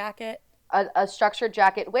structured jacket, A structured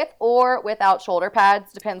jacket with or without shoulder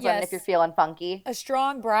pads. Depends on Yes. if you're feeling funky. a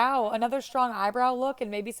strong brow, another strong eyebrow look, and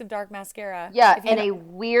maybe some dark mascara. Yeah, If you and don't- a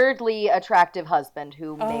weirdly attractive husband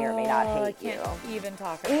who may or may not Oh, I hate you. can't even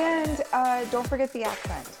talk about it. And don't forget the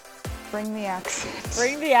accent. Bring the accent.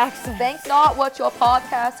 Bring the accent. Think not what your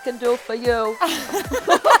podcast can do for you.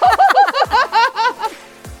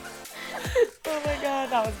 Oh my god,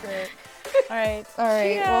 that was great. All right. All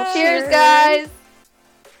right. Well, Cheers, guys.